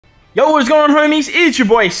Yo, what's going on, homies? It's your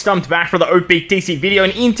boy Stumped back for the OPTC video,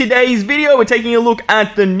 and in today's video we're taking a look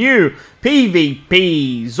at the new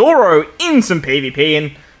PvP ZORO in some PvP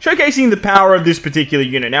and showcasing the power of this particular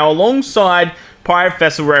unit. Now, alongside Pirate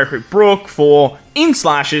Festival Rare Recruit Brook for in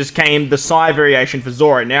slashes came the Psy variation for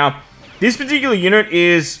ZORO. Now, this particular unit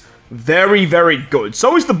is very, very good.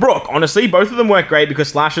 So is the Brook. Honestly, both of them work great because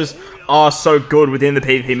slashes are so good within the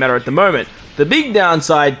PvP meta at the moment. The big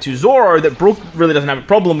downside to ZORO that Brook really doesn't have a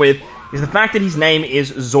problem with is the fact that his name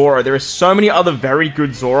is ZORO. There are so many other very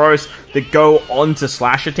good ZOROs that go on to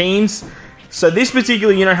slasher teams. So this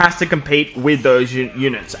particular unit has to compete with those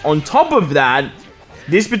units. On top of that,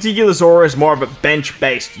 this particular ZORO is more of a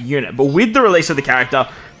bench-based unit. But with the release of the character,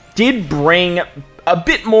 did bring a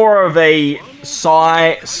bit more of a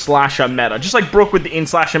Psy slasher meta. Just like Brook with the in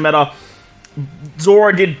slasher meta,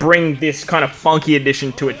 ZORO did bring this kind of funky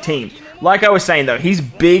addition to a team. Like I was saying though, his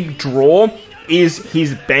big draw is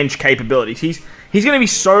his bench capabilities. He's going to be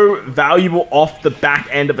so valuable off the back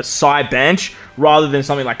end of a Psy bench rather than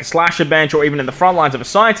something like a slasher bench or even in the front lines of a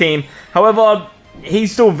Psy team. However,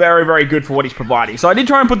 he's still very, very good for what he's providing. So I did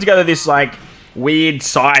try and put together this like weird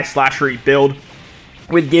Psy slashery build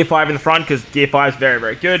with Gear 5 in the front because Gear 5 is very,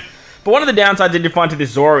 very good. But one of the downsides I did find to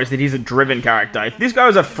this ZORO is that he's a driven character. If this guy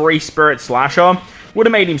was a free spirit slasher, would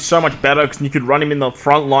have made him so much better because you could run him in the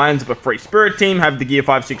front lines of a free spirit team, have the Gear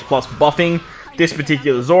 5, 6 plus buffing this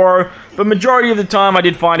particular ZORO. But majority of the time, I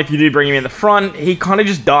did find if you do bring him in the front, he kind of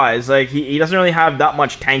just dies. Like, he doesn't really have that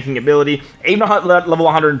much tanking ability. Even at level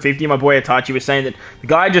 150, my boy Itachi was saying that the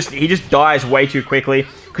guy he just dies way too quickly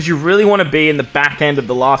because you really want to be in the back end of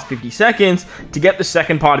the last 50 seconds to get the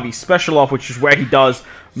second part of his special off, which is where he does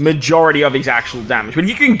majority of his actual damage. But if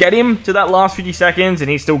you can get him to that last 50 seconds and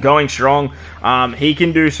he's still going strong, he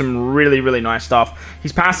can do some really, really nice stuff.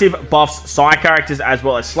 His passive buffs Psy characters as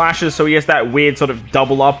well as slashes, so he has that weird sort of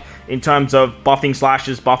double up in terms of buffing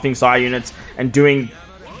slashes, buffing Psy units, and doing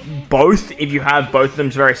both. If you have both of them,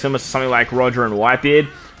 it's very similar to something like Roger and Whitebeard,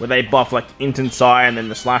 where they buff like Inton Psy and then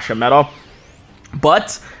the slasher meta.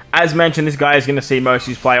 But as mentioned, this guy is going to see most of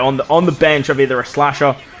his play on the bench of either a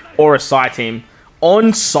slasher or a Psy team.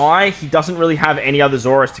 On Psy, he doesn't really have any other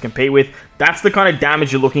ZOROs to compete with. That's the kind of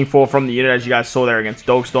damage you're looking for from the unit, as you guys saw there against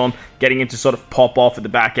Dogstorm, getting him to sort of pop off at the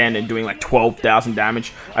back end and doing like 12,000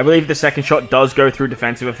 damage. I believe the second shot does go through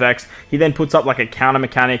defensive effects. He then puts up like a counter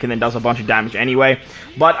mechanic and then does a bunch of damage anyway.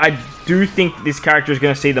 But I do think this character is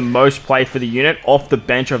going to see the most play for the unit off the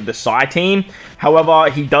bench of the Psy team.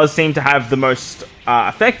 However, he does seem to have the most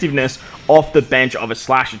effectiveness off the bench of a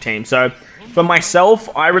slasher team. So for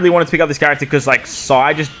myself, I really wanted to pick up this character because, like,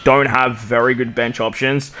 Psy just don't have very good bench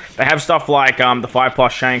options. They have stuff like the 5+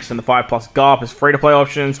 Shanks and the 5+ Garp as free-to-play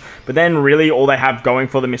options, but then really all they have going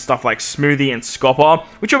for them is stuff like Smoothie and Scopper,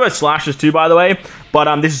 which are both slashers too, by the way.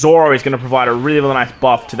 But this ZORO is going to provide a really, really nice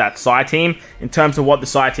buff to that Psy team in terms of what the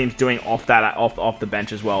Psy team's doing off the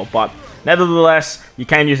bench as well. But nevertheless, you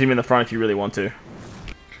can use him in the front if you really want to.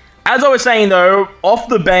 As I was saying though, off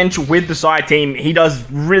the bench with the Psy team, he does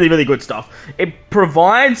really, really good stuff. It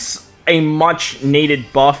provides a much needed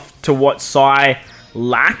buff to what Psy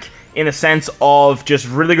lack in the sense of just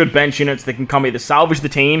really good bench units that can come either salvage the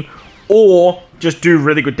team or just do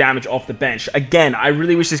really good damage off the bench. Again, I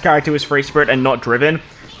really wish this character was free spirit and not driven,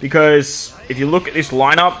 because if you look at this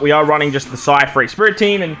lineup, we are running just the Psy free spirit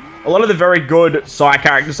team, and a lot of the very good Psy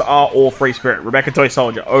characters are all free spirit. Rebecca Toy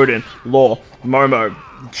Soldier, Odin, Law, Momo,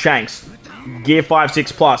 Shanks, Gear 5,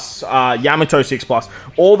 6 plus, Yamato 6 plus.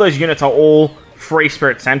 All those units are all free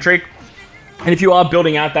spirit centric. And if you are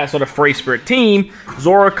building out that sort of free spirit team,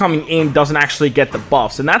 ZORO coming in doesn't actually get the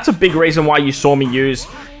buffs. And that's a big reason why you saw me use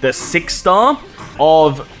the 6-star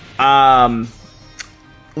of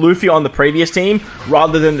Luffy on the previous team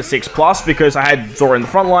rather than the 6 plus, because I had ZORO in the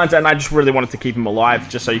front lines and I just really wanted to keep him alive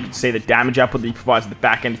just so you could see the damage output that he provides at the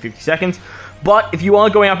back end of 50 seconds. But if you are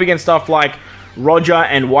going up against stuff like Roger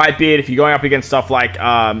and Whitebeard, if you're going up against stuff like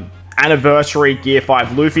Anniversary, Gear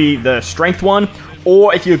 5 Luffy, the strength one,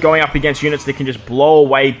 or if you're going up against units that can just blow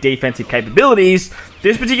away defensive capabilities,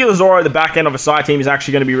 this particular ZORO at the back end of a Psy team is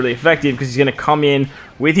actually going to be really effective because he's going to come in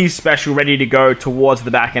with his special ready to go towards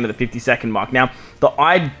the back end of the 50-second mark. Now, the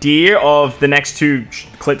idea of the next two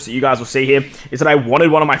clips that you guys will see here is that I wanted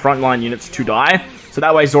one of my frontline units to die, so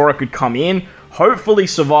that way ZORO could come in, hopefully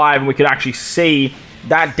survive, and we could actually see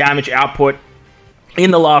that damage output in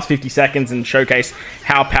the last 50 seconds and showcase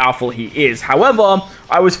how powerful he is. However,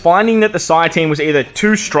 I was finding that the Psy team was either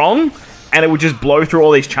too strong and it would just blow through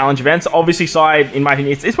all these challenge events. Obviously, Psy, in my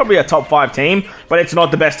opinion, it's probably a top 5 team, but it's not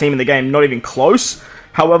the best team in the game, not even close.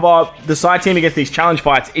 However, the Psy team against these challenge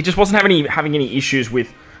fights, it just wasn't having any issues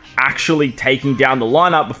with actually taking down the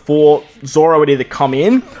lineup before Zoro would either come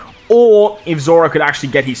in, or if Zoro could actually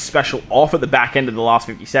get his special off at the back end of the last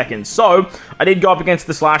 50 seconds. So, I did go up against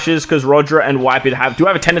the slashes, because Roger and Whitebeard do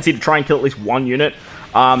have a tendency to try and kill at least one unit.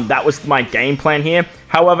 That was my game plan here.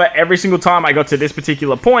 However, every single time I got to this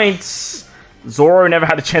particular point, Zoro never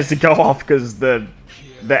had a chance to go off, because the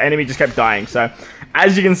enemy just kept dying. So,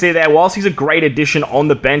 as you can see there, whilst he's a great addition on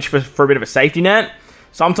the bench for a bit of a safety net,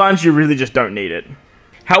 sometimes you really just don't need it.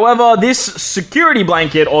 However, this security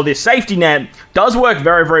blanket, or this safety net, does work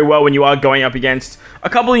very, very well when you are going up against a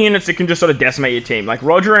couple of units that can just sort of decimate your team. Like,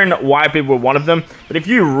 Roger and Whitebeard were one of them, but if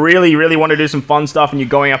you really, really want to do some fun stuff and you're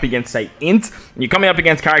going up against, say, Int, and you're coming up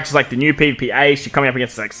against characters like the new PvP Ace, you're coming up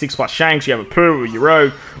against, like, 6+ Shanks, you have a Pooh, your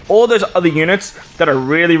Rogue, all those other units that are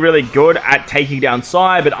really, really good at taking down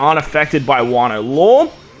Sai, but aren't affected by Wano lore,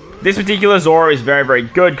 this particular Zoro is very, very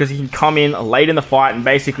good, because he can come in late in the fight and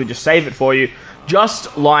basically just save it for you,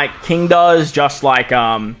 just like King does, just like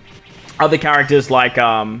other characters like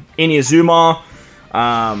Inuyasuma,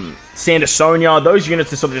 Sandersonia, those units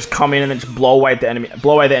that sort of just come in and then just blow away the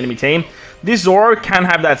enemy team. This Zoro can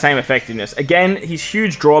have that same effectiveness. Again, his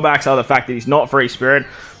huge drawbacks are the fact that he's not free spirit,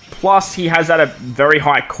 plus he has that a very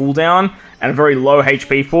high cooldown and a very low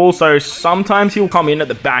HP pool, so sometimes he'll come in at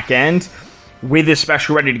the back end with his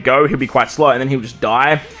special ready to go, he'll be quite slow, and then he'll just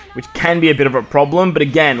die, which can be a bit of a problem. But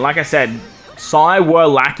again, like I said, Sai were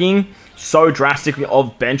lacking so drastically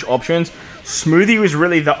of bench options. Smoothie was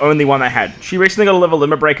really the only one they had. She recently got a level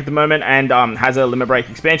limit break at the moment and has a limit break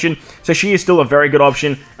expansion, so she is still a very good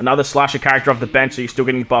option. Another slasher character off the bench, so you're still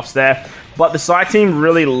getting buffs there. But the Sai team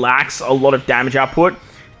really lacks a lot of damage output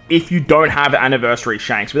if you don't have Anniversary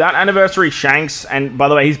Shanks. Without Anniversary Shanks, and by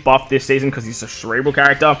the way, he's buffed this season because he's a cerebral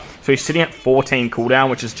character, so he's sitting at 14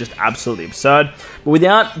 cooldown, which is just absolutely absurd. But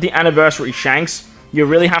without the Anniversary Shanks, you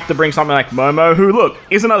really have to bring something like Momo, who, look,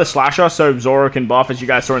 is another slasher, so Zoro can buff, as you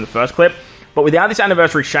guys saw in the first clip. But without this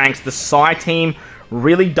Anniversary Shanks, the Sai team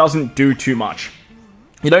really doesn't do too much.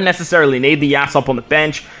 You don't necessarily need the Yas up on the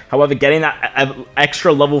bench. However, getting that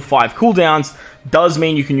extra level 5 cooldowns does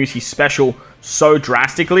mean you can use his special so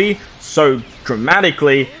drastically, so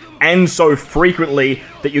dramatically, and so frequently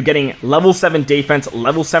that you're getting level 7 defense,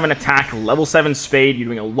 level 7 attack, level 7 speed. You're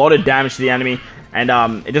doing a lot of damage to the enemy, and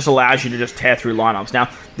it just allows you to just tear through lineups. Now,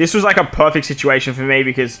 this was like a perfect situation for me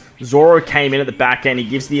because Zoro came in at the back end. He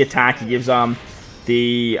gives the attack, he gives the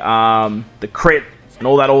crit and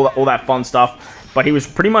all that fun stuff. But he was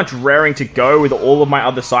pretty much raring to go with all of my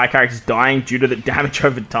other side characters dying due to the damage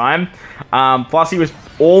over time. Plus, he was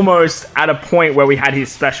almost at a point where we had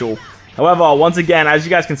his special. However, once again, as you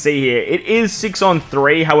guys can see here, it is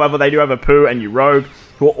 6-on-3. However, they do have a Pooh and your Rogue,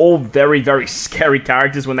 who are all very, very scary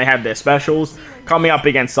characters when they have their specials. Coming up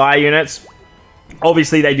against Sai units,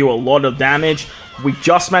 obviously they do a lot of damage. We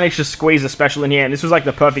just managed to squeeze a special in here, and this was like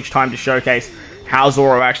the perfect time to showcase how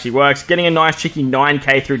Zoro actually works. Getting a nice cheeky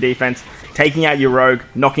 9k through defense, taking out your Rogue,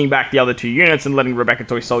 knocking back the other 2 units, and letting Rebecca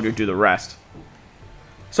Toy Soldier do the rest.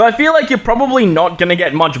 So I feel like you're probably not going to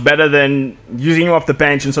get much better than using him off the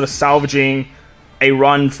bench and sort of salvaging a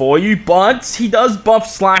run for you, but he does buff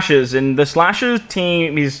Slashers, and the Slashers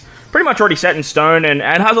team is pretty much already set in stone and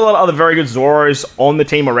has a lot of other very good Zoros on the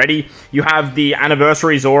team already. You have the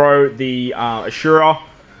Anniversary Zoro, the Ashura,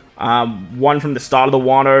 one from the start of the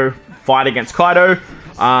Wano fight against Kaido.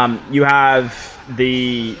 You have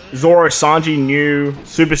the Zoro Sanji new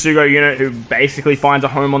Super Sugo unit who basically finds a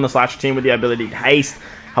home on the Slasher team with the ability to haste.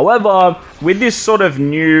 However, with this sort of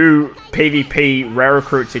new PvP rare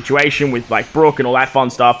recruit situation with like Brook and all that fun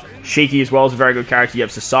stuff, Shiki as well is a very good character. You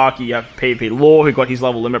have Sasaki, you have PvP Law who got his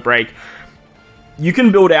level limit break. You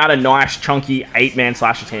can build out a nice chunky 8-man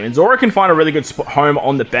slasher team, and Zoro can find a really good home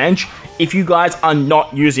on the bench if you guys are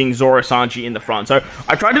not using Zoro Sanji in the front. So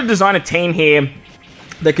I tried to design a team here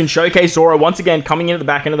that can showcase Zoro once again coming in at the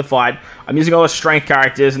back end of the fight. I'm using all the strength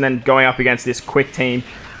characters and then going up against this quick team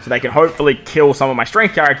so they can hopefully kill some of my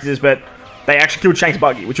strength characters, but they actually killed Shanks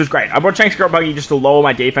Buggy, which was great. I brought Shanks Buggy just to lower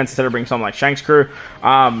my defense instead of bringing something like Shanks Crew.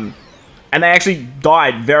 And they actually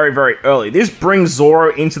died very, very early. This brings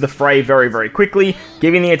Zoro into the fray very, very quickly,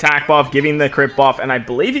 giving the attack buff, giving the crit buff, and I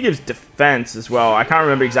believe he gives defense as well. I can't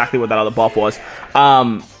remember exactly what that other buff was.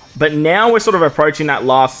 But now we're sort of approaching that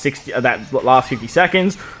last 50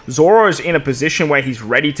 seconds. Zoro is in a position where he's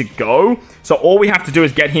ready to go. So all we have to do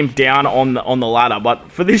is get him down on the ladder.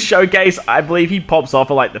 But for this showcase, I believe he pops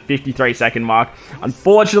off at like the 53-second mark.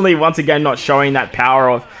 Unfortunately, once again, not showing that power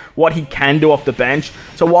of what he can do off the bench.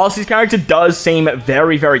 So whilst his character does seem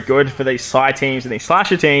very, very good for these side teams and these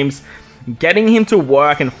slasher teams, getting him to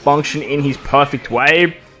work and function in his perfect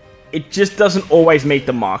way it just doesn't always meet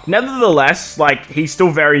the mark. Nevertheless, like, he's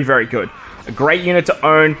still very, very good. A great unit to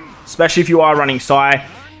own, especially if you are running Sai.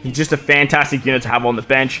 He's just a fantastic unit to have on the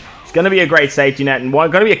bench. He's going to be a great safety net and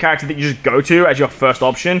going to be a character that you just go to as your first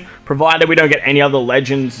option, provided we don't get any other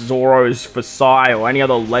Legends Zoros for Sai or any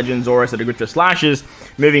other Legends Zoros that are good for slashes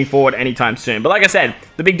moving forward anytime soon. But like I said,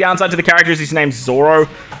 the big downside to the character is his name's Zoro.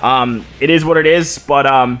 It is what it is,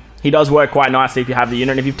 but he does work quite nicely if you have the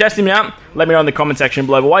unit. And if you've tested him out, let me know in the comment section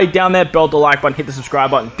below. But while you're down there, belt the like button, hit the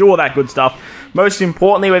subscribe button, do all that good stuff. Most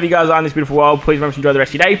importantly, wherever you guys are in this beautiful world, please remember to enjoy the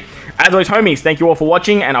rest of your day. As always, homies, thank you all for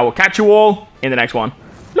watching, and I will catch you all in the next one.